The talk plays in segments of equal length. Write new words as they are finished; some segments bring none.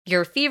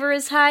Your fever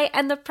is high,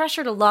 and the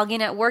pressure to log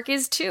in at work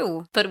is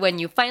too. But when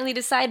you finally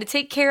decide to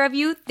take care of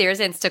you, there's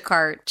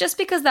Instacart. Just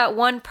because that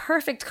one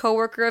perfect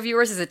coworker of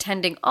yours is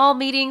attending all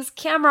meetings,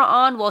 camera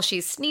on while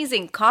she's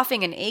sneezing,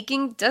 coughing, and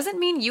aching, doesn't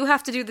mean you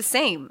have to do the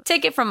same.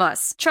 Take it from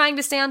us. Trying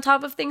to stay on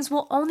top of things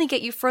will only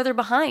get you further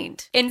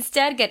behind.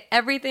 Instead, get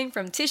everything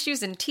from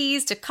tissues and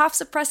teas to cough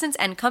suppressants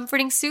and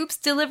comforting soups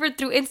delivered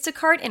through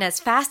Instacart in as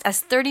fast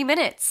as 30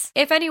 minutes.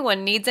 If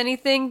anyone needs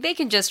anything, they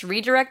can just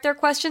redirect their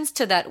questions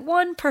to that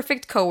one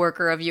perfect coworker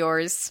of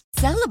yours.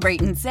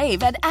 Celebrate and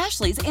save at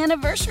Ashley's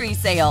Anniversary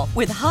Sale.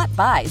 With Hot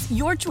Buys,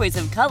 your choice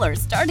of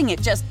colors starting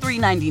at just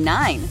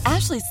 $3.99.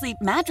 Ashley Sleep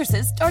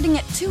mattresses starting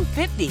at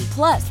 $2.50.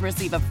 Plus,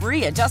 receive a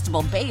free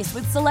adjustable base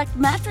with select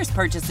mattress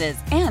purchases.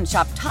 And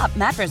shop top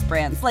mattress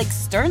brands like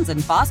Stearns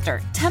 &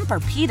 Foster,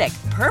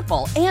 Tempur-Pedic,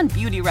 Purple, and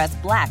Beautyrest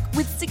Black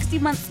with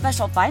 60-month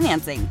special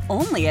financing.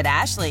 Only at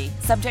Ashley.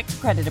 Subject to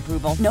credit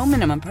approval. No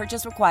minimum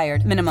purchase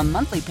required. Minimum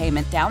monthly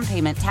payment, down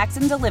payment, tax,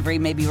 and delivery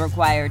may be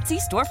required. See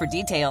store for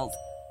details.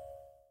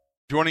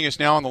 Joining us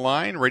now on the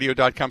line,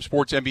 Radio.com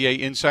Sports NBA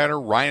insider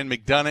Ryan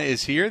McDonough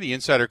is here. The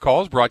Insider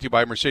Call is brought to you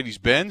by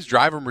Mercedes-Benz.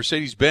 Drive a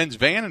Mercedes-Benz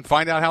van and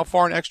find out how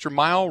far an extra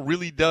mile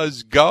really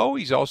does go.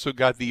 He's also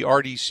got the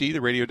RDC,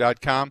 the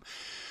Radio.com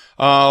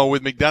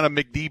with McDonough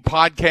McD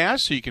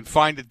podcast, so you can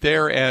find it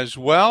there as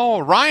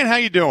well. Ryan, how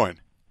you doing?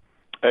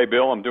 Hey,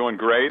 Bill, I'm doing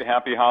great.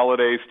 Happy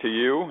holidays to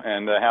you,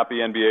 and happy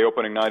NBA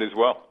opening night as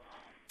well.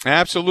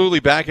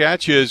 Absolutely, back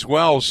at you as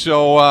well.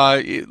 So,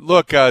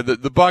 look,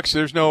 the Bucks.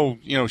 There's no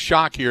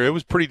shock here. It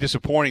was pretty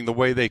disappointing the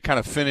way they kind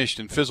of finished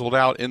and fizzled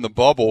out in the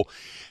bubble.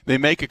 They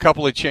make a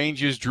couple of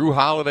changes. Drew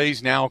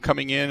Holiday's now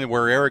coming in,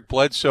 where Eric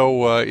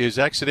Bledsoe is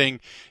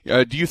exiting.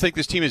 Do you think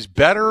this team is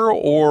better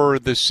or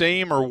the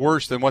same or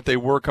worse than what they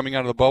were coming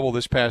out of the bubble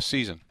this past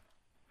season?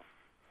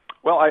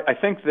 Well, I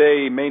think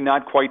they may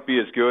not quite be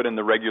as good in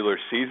the regular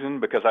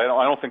season because I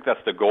don't think that's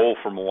the goal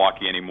for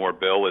Milwaukee anymore,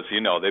 Bill. As you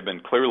know, they've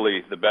been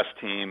clearly the best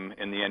team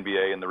in the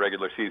NBA in the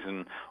regular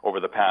season over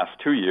the past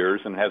 2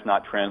 years and has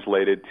not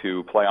translated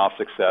to playoff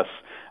success,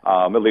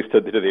 at least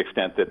to the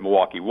extent that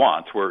Milwaukee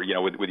wants, where,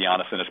 with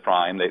Giannis in his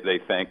prime, they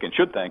think and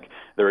should think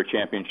they're a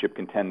championship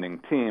contending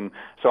team.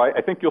 So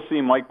I think you'll see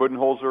Mike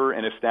Budenholzer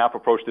and his staff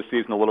approach the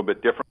season a little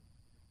bit different.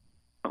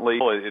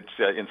 It's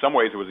in some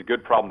ways it was a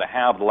good problem to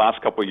have the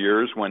last couple of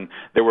years when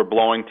they were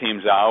blowing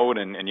teams out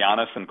and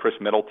Giannis and Chris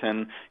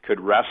Middleton could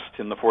rest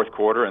in the fourth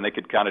quarter and they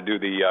could kind of do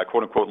the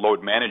quote-unquote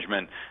load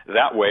management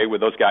that way with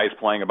those guys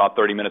playing about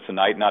 30 minutes a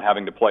night, not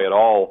having to play at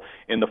all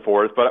in the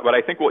fourth. But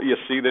I think what you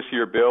see this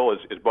year, Bill, is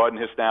Bud and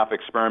his staff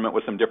experiment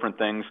with some different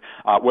things,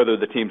 whether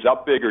the team's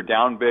up big or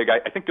down big.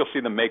 I think you'll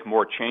see them make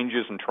more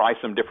changes and try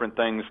some different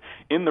things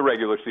in the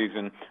regular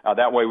season.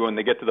 That way when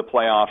they get to the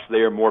playoffs, they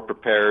are more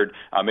prepared,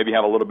 maybe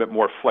have a little bit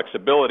more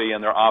flexibility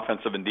in their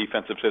offensive and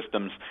defensive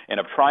systems and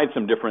have tried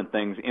some different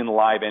things in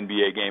live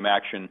NBA game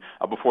action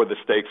before the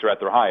stakes are at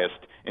their highest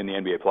in the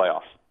NBA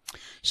playoffs.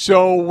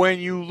 So when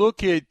you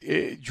look at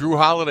Drew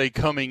Holiday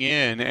coming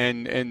in,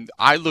 and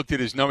I looked at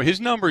his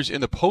numbers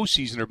in the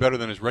postseason are better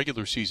than his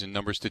regular season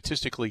numbers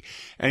statistically,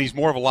 and he's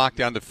more of a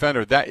lockdown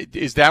defender.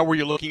 Is that where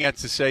you're looking at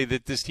to say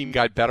that this team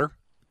got better?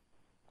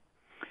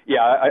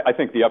 Yeah, I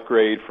think the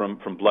upgrade from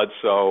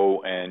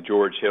Bledsoe and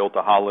George Hill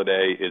to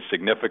Holiday is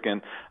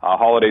significant.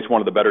 Holiday's one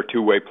of the better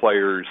two-way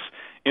players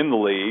in the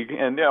league.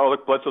 And,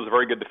 look, Bledsoe's a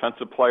very good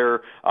defensive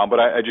player, but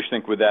I just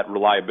think with that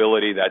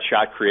reliability, that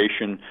shot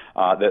creation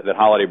that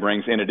Holiday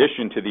brings, in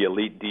addition to the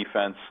elite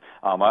defense,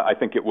 I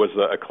think it was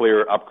a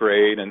clear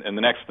upgrade. And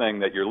the next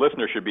thing that your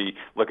listener should be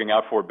looking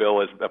out for, Bill,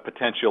 is a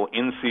potential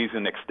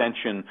in-season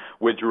extension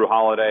with Drew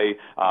Holiday.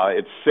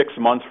 It's 6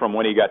 months from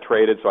when he got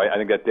traded, so I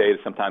think that day is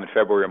sometime in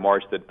February or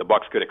March that the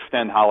Bucks could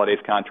extend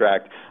Holiday's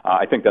contract.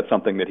 I think that's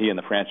something that he and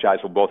the franchise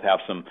will both have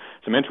some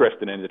interest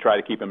in to try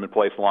to keep him in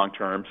place long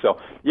term. So,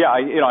 yeah,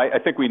 I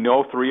think we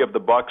know three of the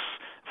Bucks'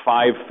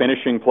 5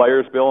 finishing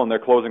players, Bill, in their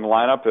closing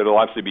lineup. It'll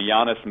obviously be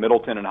Giannis,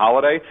 Middleton, and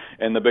Holiday.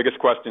 And the biggest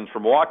questions for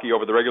Milwaukee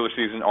over the regular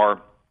season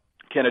are,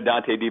 can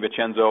Dante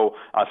DiVincenzo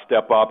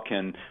step up?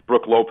 Can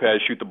Brook Lopez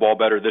shoot the ball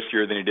better this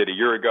year than he did a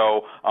year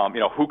ago?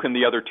 Who can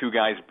the other two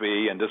guys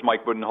be? And does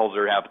Mike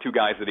Budenholzer have two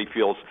guys that he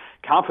feels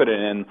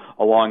confident in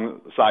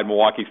alongside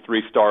Milwaukee's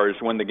 3 stars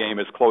when the game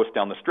is close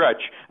down the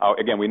stretch?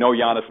 Again, we know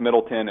Giannis,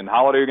 Middleton, and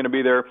Holiday are going to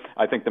be there.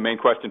 I think the main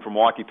question for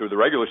Milwaukee through the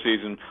regular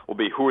season will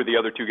be who are the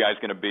other two guys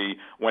going to be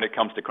when it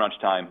comes to crunch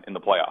time in the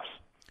playoffs.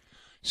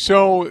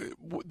 So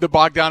the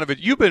Bogdanovich,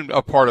 you've been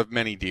a part of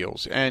many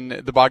deals, and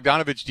the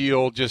Bogdanovich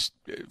deal just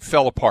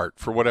fell apart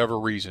for whatever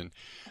reason.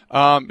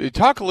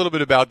 Talk a little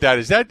bit about that.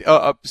 Is that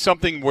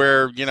something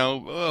where,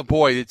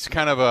 it's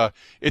kind of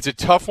it's a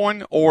tough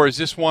one, or is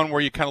this one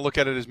where you kind of look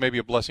at it as maybe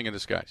a blessing in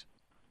disguise?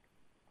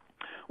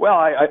 Well,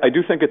 I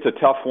do think it's a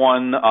tough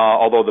one.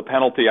 Although the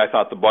penalty I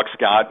thought the Bucks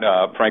got,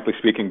 frankly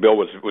speaking, Bill,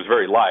 was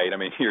very light. I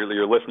mean,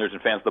 your listeners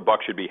and fans of the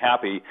Bucks should be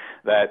happy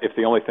that if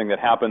the only thing that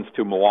happens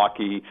to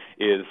Milwaukee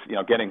is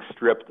getting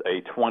stripped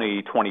a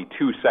 2022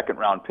 second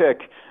round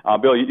pick,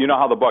 Bill, you know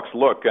how the Bucks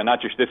look,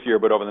 not just this year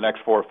but over the next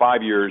 4 or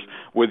 5 years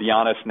with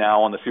Giannis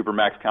now on the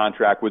Supermax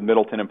contract, with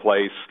Middleton in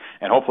place,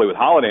 and hopefully with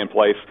Holiday in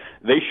place.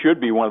 They should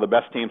be one of the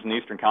best teams in the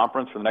Eastern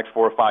Conference for the next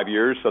 4 or 5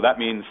 years. So that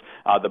means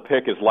the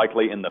pick is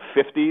likely in the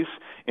 50s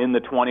in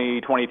the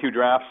 2022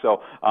 draft.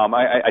 So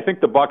I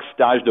think the Bucks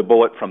dodged a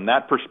bullet from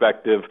that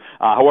perspective.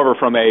 However,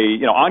 from a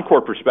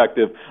on-court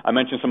perspective, I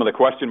mentioned some of the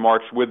question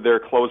marks with their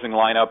closing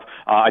lineup.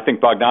 I think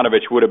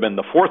Bogdanović would have been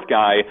the fourth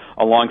guy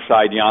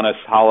alongside Giannis,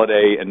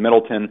 Holiday, and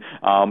Middleton.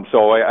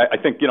 So I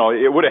think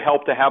it would have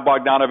helped to have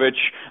Bogdanović.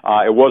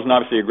 It wasn't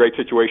obviously a great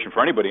situation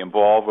for anybody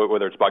involved,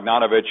 whether it's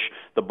Bogdanović,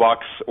 the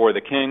Bucks, or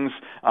the Kings.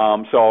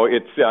 So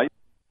it's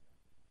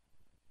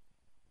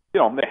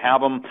they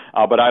have them,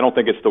 but I don't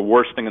think it's the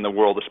worst thing in the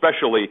world,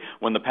 especially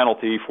when the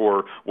penalty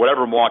for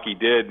whatever Milwaukee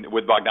did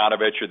with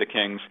Bogdanović or the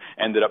Kings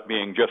ended up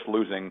being just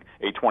losing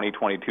a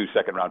 2022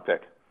 second-round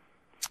pick.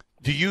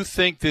 Do you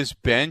think this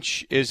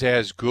bench is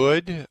as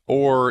good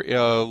or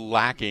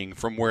lacking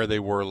from where they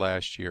were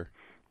last year?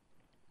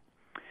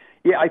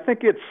 Yeah, I think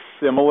it's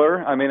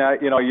similar. I mean,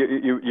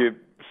 you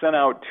sent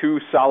out 2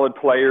 solid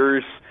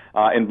players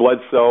in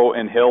Bledsoe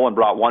and Hill, and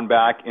brought one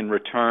back in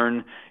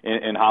return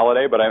in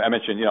Holiday. But I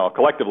mentioned,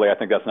 collectively, I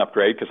think that's an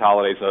upgrade because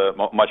Holiday's a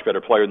much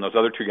better player than those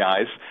other 2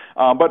 guys.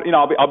 But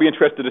I'll be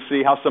interested to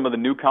see how some of the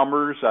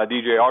newcomers,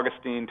 DJ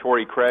Augustin,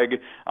 Torrey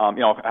Craig,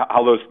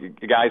 how those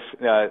guys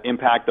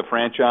impact the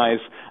franchise.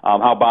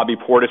 How Bobby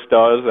Portis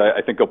does.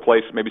 I think he'll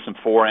place maybe some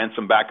 4 and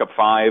some backup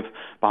 5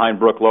 behind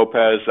Brook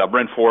Lopez.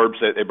 Bryn Forbes,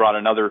 they brought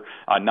another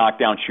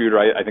knockdown shooter.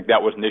 I think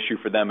that was an issue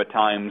for them at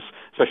times,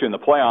 especially in the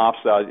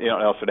playoffs. So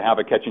to have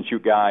a catch and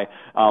shoot guy.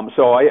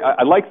 So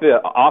I like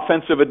the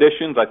offensive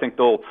additions. I think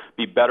they'll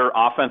be better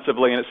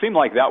offensively, and it seemed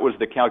like that was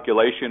the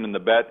calculation and the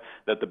bet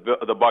that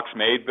the Bucks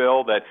made,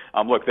 Bill. That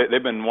look,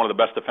 they've been one of the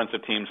best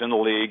defensive teams in the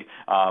league.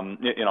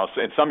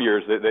 In some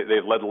years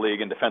they've led the league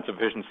in defensive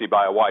efficiency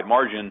by a wide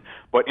margin.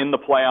 But in the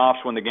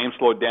playoffs, when the game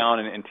slowed down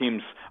and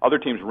other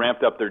teams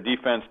ramped up their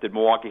defense, did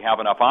Milwaukee have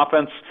enough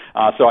offense?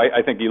 So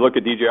I think you look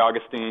at DJ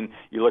Augustin,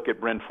 you look at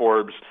Bryn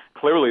Forbes.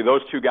 Clearly, those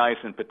 2 guys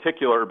in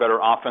particular are better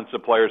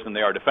offensive players than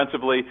they are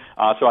defensively.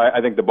 So I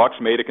think the Bucks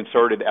made a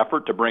concerted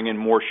effort to bring in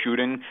more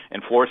shooting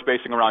and floor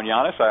spacing around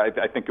Giannis.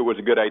 I think it was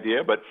a good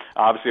idea, but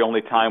obviously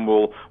only time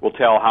will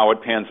tell how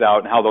it pans out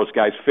and how those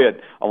guys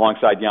fit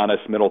alongside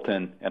Giannis,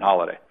 Middleton, and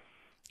Holiday.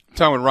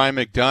 Talking with Ryan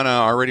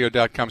McDonough, our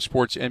Radio.com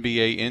Sports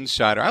NBA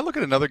insider. I look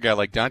at another guy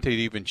like Dante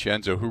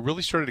DiVincenzo, who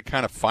really started to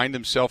kind of find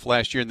himself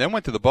last year and then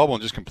went to the bubble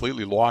and just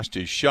completely lost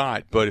his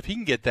shot. But if he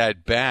can get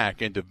that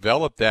back and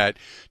develop that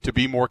to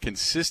be more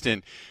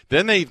consistent,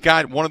 then they've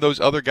got one of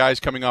those other guys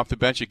coming off the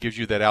bench that gives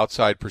you that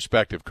outside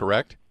perspective,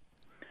 correct?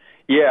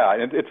 Yeah,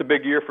 it's a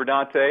big year for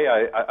Dante.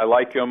 I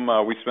like him.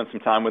 We spent some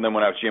time with him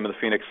when I was GM of the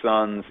Phoenix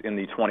Suns in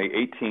the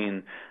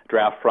 2018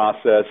 draft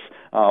process.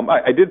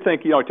 I did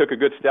think, he took a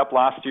good step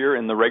last year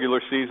in the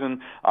regular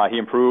season. He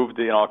improved,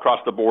 across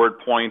the board,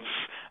 points,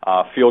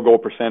 field goal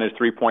percentage,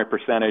 3-point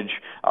percentage,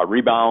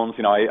 rebounds.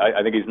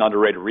 I think he's an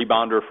underrated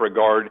rebounder for a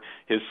guard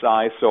his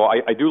size. So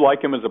I do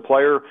like him as a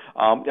player.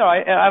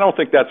 I don't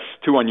think that's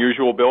too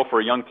unusual, Bill, for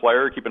a young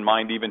player. Keep in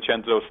mind,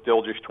 DiVincenzo's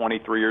still just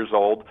 23 years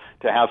old,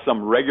 to have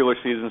some regular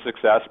season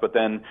success, but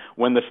then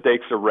when the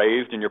stakes are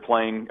raised and you're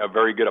playing a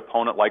very good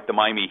opponent like the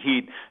Miami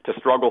Heat, to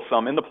struggle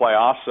some in the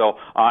playoffs. So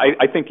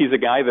I think he's a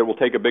guy that will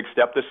take a big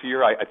step this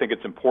year. I think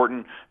it's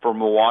important for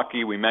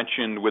Milwaukee. We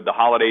mentioned with the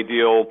Holiday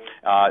deal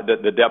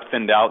that the depth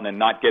thinned out, and then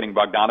not getting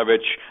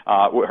Bogdanović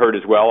hurt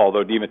as well,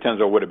 although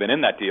DiVincenzo would have been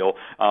in that deal.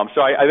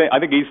 So I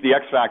think he's the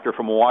X factor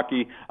for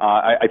Milwaukee.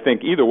 I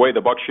think either way,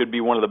 the Bucks should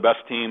be one of the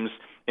best teams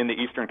in the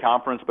Eastern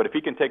Conference, but if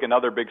he can take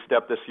another big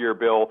step this year,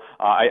 Bill,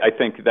 I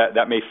think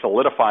that may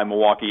solidify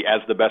Milwaukee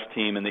as the best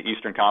team in the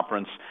Eastern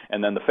Conference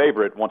and then the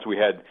favorite once we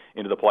head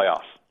into the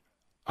playoffs.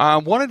 I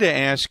wanted to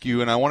ask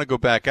you, and I want to go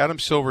back. Adam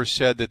Silver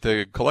said that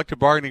the collective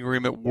bargaining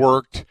agreement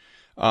worked.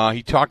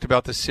 He talked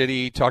about the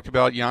city, talked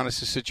about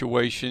Giannis'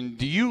 situation.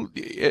 Do you,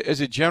 as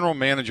a general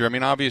manager, I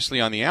mean, obviously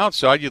on the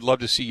outside, you'd love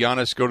to see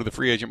Giannis go to the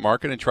free agent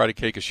market and try to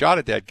take a shot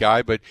at that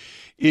guy, but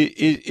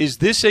is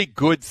this a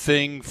good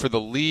thing for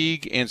the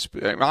league, and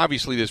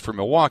obviously this for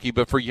Milwaukee,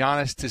 but for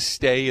Giannis to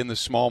stay in the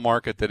small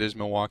market that is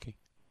Milwaukee?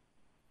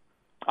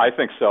 I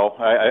think so.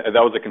 That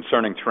was a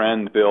concerning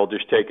trend, Bill,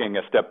 just taking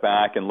a step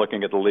back and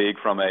looking at the league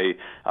from a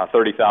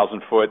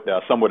 30,000-foot,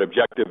 somewhat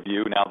objective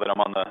view now that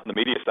I'm on the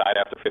media side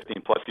after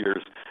 15-plus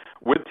years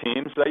with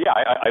teams.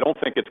 I don't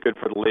think it's good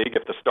for the league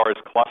if the stars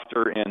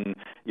cluster in,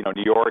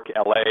 New York,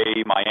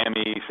 L.A.,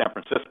 Miami, San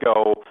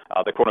Francisco,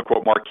 the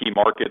quote-unquote marquee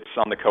markets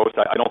on the coast.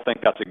 I don't think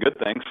that's a good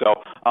thing. So,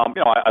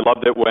 I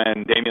loved it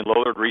when Damian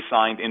Lillard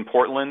re-signed in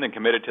Portland and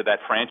committed to that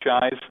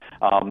franchise.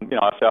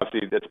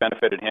 Obviously it's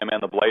benefited him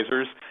and the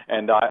Blazers.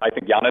 And I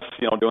think Giannis,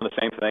 doing the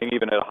same thing,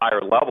 even at a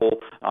higher level,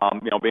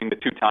 being the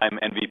two-time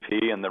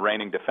MVP and the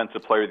reigning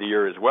Defensive Player of the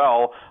Year as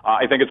well,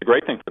 I think it's a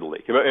great thing for the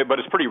league. But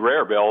it's pretty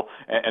rare, Bill,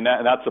 and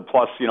that's a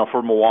plus,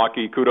 for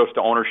Milwaukee. Kudos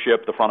to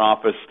ownership, the front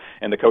office,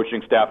 and the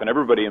coaching staff, and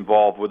everybody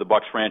involved with the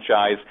Bucks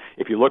franchise.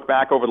 If you look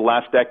back over the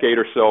last decade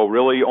or so,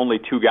 really only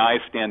two guys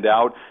stand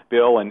out,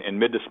 Bill, in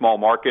mid to small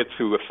markets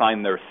who have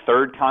signed their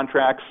third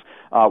contracts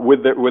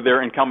with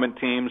their incumbent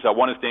teams.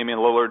 One is Damian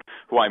Lillard,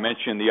 who I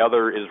mentioned. The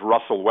other is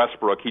Russell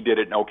Westbrook. He did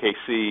it in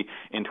OKC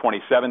in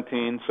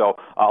 2017. So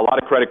a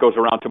lot of credit goes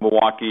around to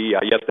Milwaukee.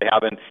 Yes, they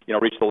haven't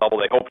reached the level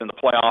they hoped in the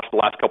playoffs the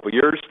last couple of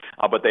years,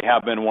 but they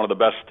have been one of the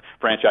best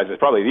franchises,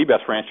 probably the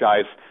best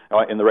franchise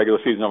in the regular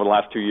season over the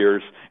last 2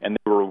 years, and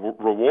they were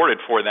rewarded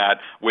for that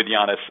with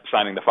Giannis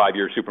signing the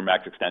 5-year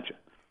Supermax extension.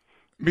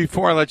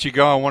 Before I let you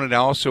go, I wanted to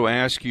also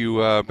ask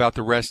you about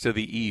the rest of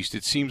the East.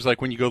 It seems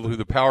like when you go through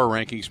the power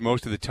rankings,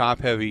 most of the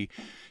top-heavy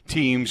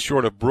teams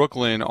short of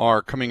Brooklyn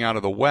are coming out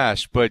of the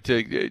West. But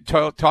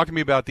talk to me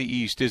about the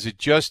East. Is it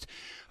just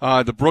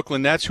the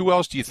Brooklyn Nets? Who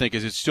else do you think?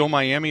 Is it still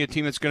Miami, a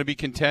team that's going to be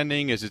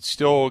contending? Is it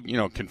still,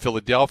 can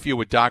Philadelphia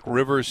with Doc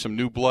Rivers, some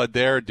new blood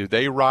there? Do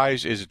they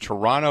rise? Is it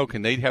Toronto?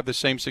 Can they have the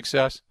same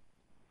success?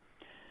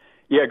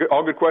 Yeah,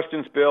 all good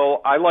questions,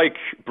 Bill. I like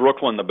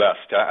Brooklyn the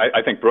best.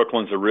 I think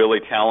Brooklyn's a really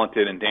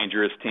talented and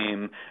dangerous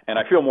team, and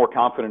I feel more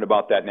confident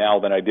about that now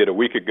than I did a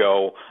week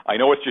ago. I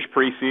know it's just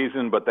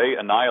preseason, but they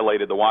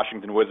annihilated the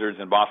Washington Wizards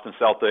and Boston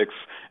Celtics,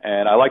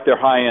 and I like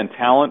their high-end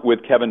talent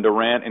with Kevin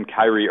Durant and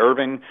Kyrie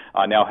Irving,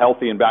 now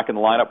healthy and back in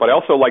the lineup, but I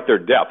also like their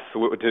depth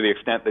to the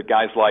extent that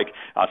guys like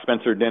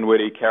Spencer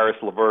Dinwiddie,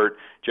 Karis LeVert,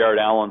 Jared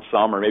Allen,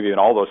 some, or maybe even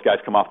all those guys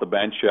come off the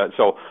bench.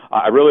 So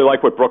I really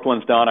like what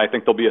Brooklyn's done. I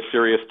think they'll be a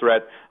serious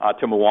threat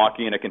to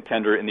Milwaukee and a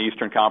contender in the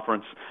Eastern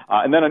Conference.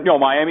 And then,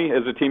 Miami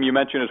is a team you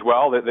mentioned as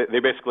well. They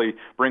basically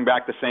bring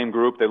back the same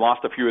group. They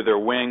lost a few of their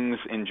wings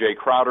in Jay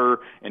Crowder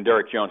and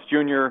Derek Jones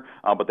Jr.,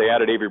 but they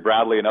added Avery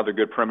Bradley, another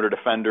good perimeter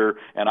defender.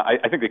 And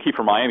I think the key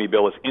for Miami,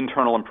 Bill, is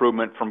internal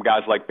improvement from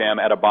guys like Bam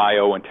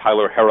Adebayo and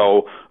Tyler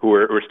Herro, who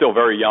are still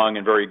very young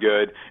and very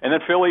good. And then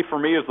Philly, for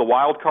me, is the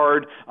wild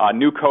card.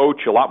 New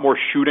coach, a lot more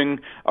shooting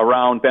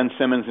around Ben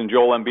Simmons and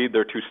Joel Embiid.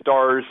 They're two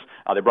stars.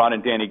 They brought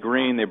in Danny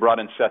Green. They brought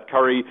in Seth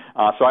Curry.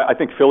 So I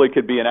think Philly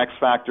could be an X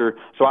factor.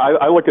 So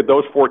I look at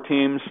those four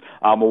teams,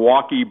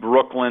 Milwaukee,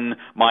 Brooklyn,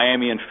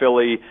 Miami, and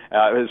Philly.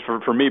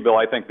 For me, Bill,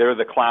 I think they're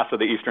the class of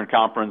the Eastern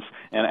Conference,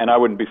 and I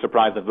wouldn't be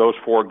surprised if those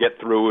four get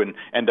through and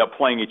end up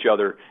playing each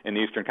other in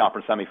the Eastern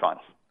Conference semifinals.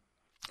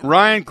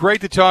 Ryan,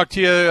 great to talk to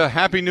you.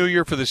 Happy New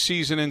Year for the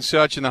season and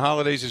such, and the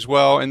holidays as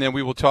well. And then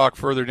we will talk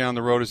further down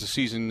the road as the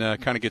season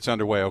kind of gets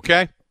underway,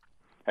 okay?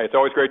 Hey, it's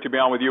always great to be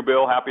on with you,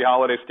 Bill. Happy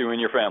holidays to you and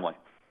your family.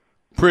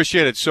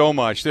 Appreciate it so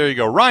much. There you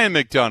go. Ryan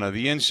McDonough,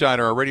 the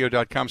Insider, our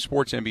Radio.com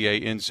Sports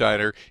NBA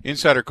Insider.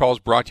 Insider Calls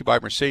brought to you by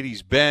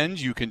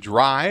Mercedes-Benz. You can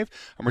drive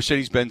a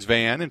Mercedes-Benz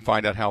van and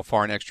find out how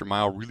far an extra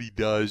mile really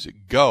does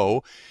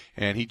go.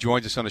 And he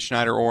joins us on the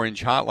Schneider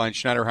Orange Hotline.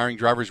 Schneider hiring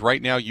drivers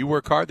right now. You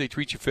work hard, they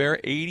treat you fair.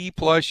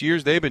 80-plus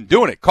years they've been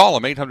doing it. Call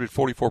them,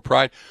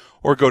 844-PRIDE,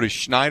 or go to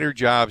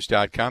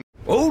SchneiderJobs.com.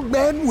 Old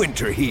Man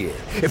Winter here.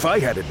 If I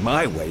had it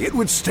my way, it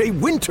would stay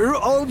winter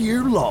all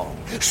year long.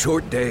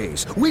 Short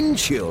days, wind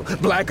chill,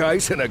 black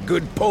ice, and a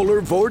good polar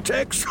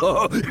vortex.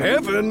 Oh,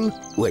 heaven.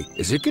 Wait,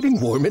 is it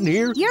getting warm in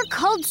here? Your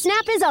cold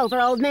snap is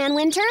over, Old Man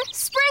Winter.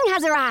 Spring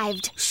has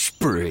arrived.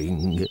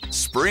 Spring.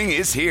 Spring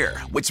is here,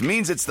 which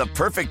means it's the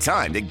perfect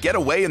time to get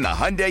away in the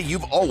Hyundai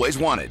you've always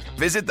wanted.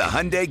 Visit the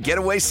Hyundai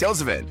Getaway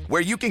Sales Event,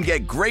 where you can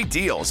get great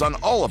deals on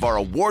all of our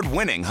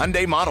award-winning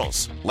Hyundai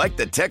models, like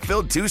the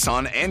tech-filled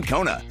Tucson and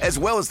Kona, as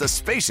well as the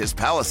spacious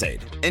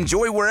Palisade.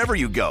 Enjoy wherever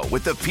you go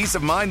with the peace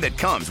of mind that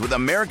comes with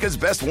America's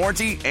best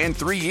warranty and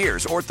 3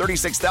 years or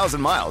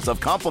 36,000 miles of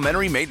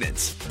complimentary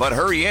maintenance. But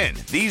hurry in,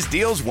 these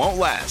deals won't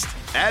last.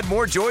 Add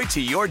more joy to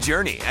your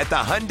journey at the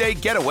Hyundai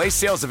Getaway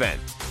Sales Event.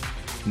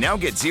 Now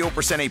get 0%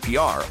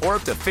 APR or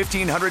up to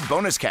 $1,500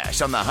 bonus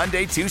cash on the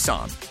Hyundai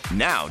Tucson.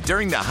 Now,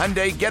 during the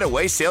Hyundai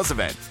Getaway Sales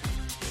Event.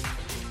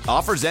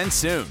 Offers end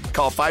soon.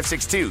 Call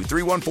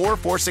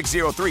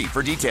 562-314-4603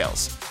 for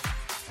details.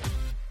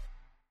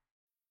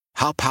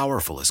 How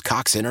powerful is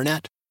Cox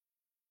Internet?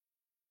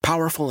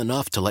 Powerful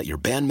enough to let your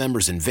band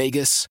members in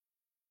Vegas,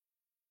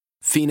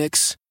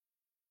 Phoenix,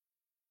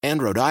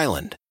 and Rhode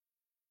Island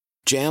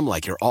jam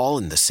like you're all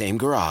in the same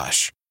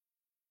garage.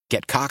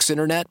 Get Cox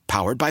Internet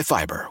powered by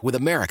fiber with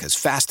America's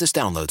fastest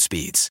download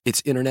speeds.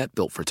 It's internet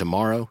built for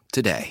tomorrow,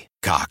 today.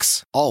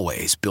 Cox,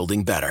 always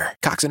building better.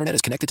 Cox Internet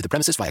is connected to the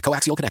premises via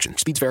coaxial connection.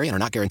 Speeds vary and are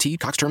not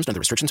guaranteed. Cox terms and other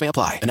restrictions may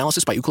apply.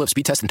 Analysis by Ookla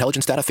Speed Test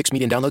Intelligence Data. Fixed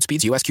median download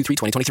speeds. US Q3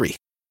 2023.